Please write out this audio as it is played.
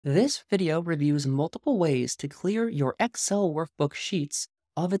This video reviews multiple ways to clear your Excel workbook sheets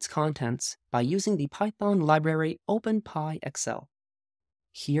of its contents by using the Python library OpenPyXL.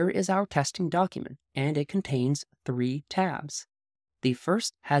 Here is our testing document, and it contains 3 tabs. The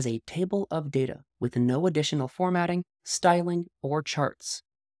first has a table of data with no additional formatting, styling, or charts.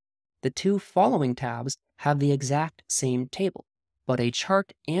 The 2 following tabs have the exact same table, but a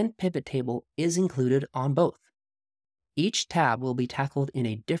chart and pivot table is included on both. Each tab will be tackled in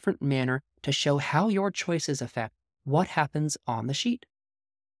a different manner to show how your choices affect what happens on the sheet.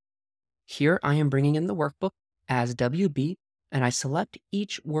 Here I am bringing in the workbook as WB, and I select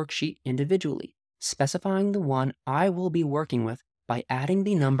each worksheet individually, specifying the one I will be working with by adding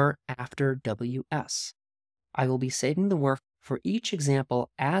the number after WS. I will be saving the work for each example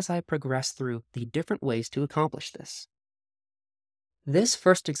as I progress through the different ways to accomplish this. This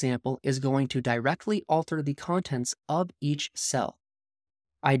first example is going to directly alter the contents of each cell.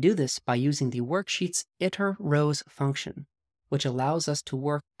 I do this by using the worksheet's iter_rows function, which allows us to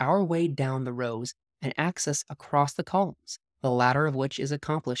work our way down the rows and access across the columns, the latter of which is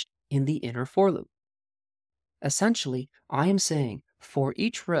accomplished in the inner for loop. Essentially, I am saying for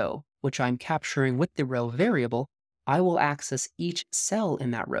each row, which I'm capturing with the row variable, I will access each cell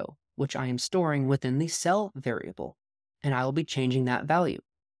in that row, which I am storing within the cell variable, and I will be changing that value.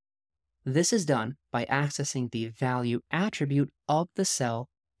 This is done by accessing the value attribute of the cell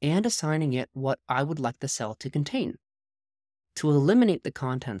and assigning it what I would like the cell to contain. To eliminate the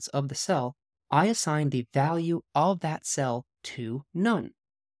contents of the cell, I assign the value of that cell to none.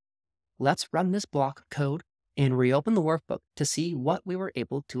 Let's run this block of code and reopen the workbook to see what we were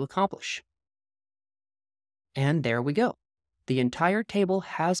able to accomplish. And there we go. The entire table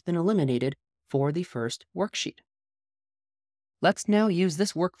has been eliminated for the first worksheet. Let's now use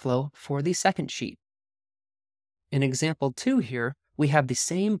this workflow for the second sheet. In example 2 here, we have the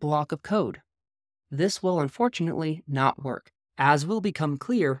same block of code. This will unfortunately not work, as will become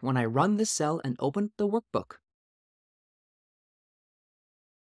clear when I run this cell and open the workbook.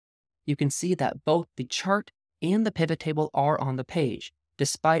 You can see that both the chart and the pivot table are on the page,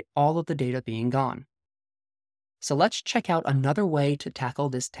 despite all of the data being gone. So let's check out another way to tackle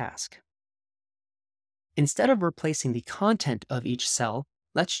this task. Instead of replacing the content of each cell,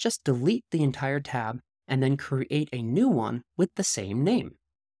 let's just delete the entire tab and then create a new one with the same name.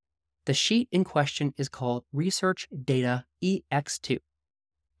 The sheet in question is called Research Data EX2.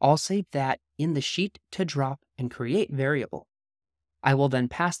 I'll save that in the Sheet to Drop and Create variable. I will then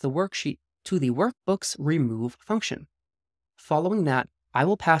pass the worksheet to the workbook's remove function. Following that, I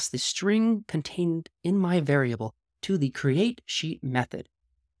will pass the string contained in my variable to the create sheet method.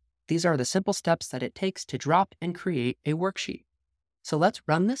 These are the simple steps that it takes to drop and create a worksheet. So let's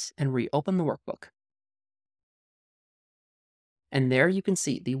run this and reopen the workbook. And there you can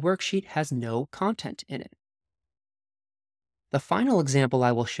see the worksheet has no content in it. The final example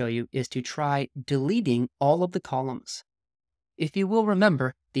I will show you is to try deleting all of the columns. If you will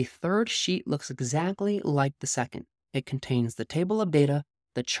remember, the third sheet looks exactly like the second. It contains the table of data,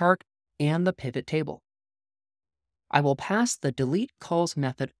 the chart, and the pivot table. I will pass the delete calls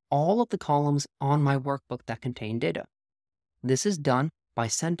method all of the columns on my workbook that contain data. This is done by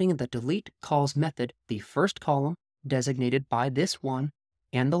sending the delete calls method the first column, designated by this one,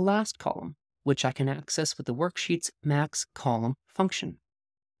 and the last column, which I can access with the worksheet's max column function.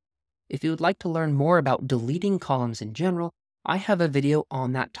 If you would like to learn more about deleting columns in general, I have a video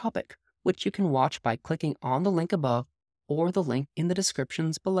on that topic, which you can watch by clicking on the link above or the link in the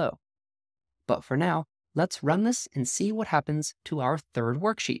descriptions below. But for now, let's run this and see what happens to our third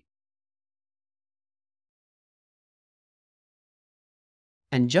worksheet.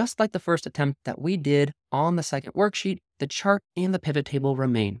 And just like the first attempt that we did on the second worksheet, the chart and the pivot table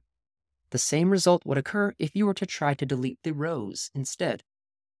remain. The same result would occur if you were to try to delete the rows instead.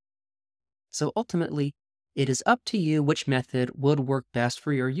 So ultimately, it is up to you which method would work best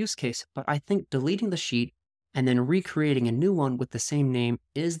for your use case, but I think deleting the sheet and then recreating a new one with the same name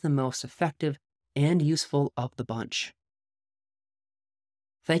is the most effective and useful of the bunch.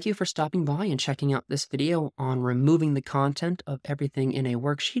 Thank you for stopping by and checking out this video on removing the content of everything in a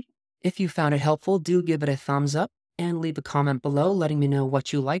worksheet. If you found it helpful, do give it a thumbs up and leave a comment below letting me know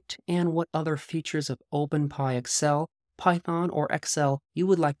what you liked and what other features of OpenPyXL, Python, or Excel you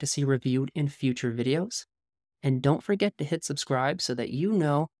would like to see reviewed in future videos. And don't forget to hit subscribe so that you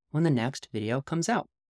know when the next video comes out.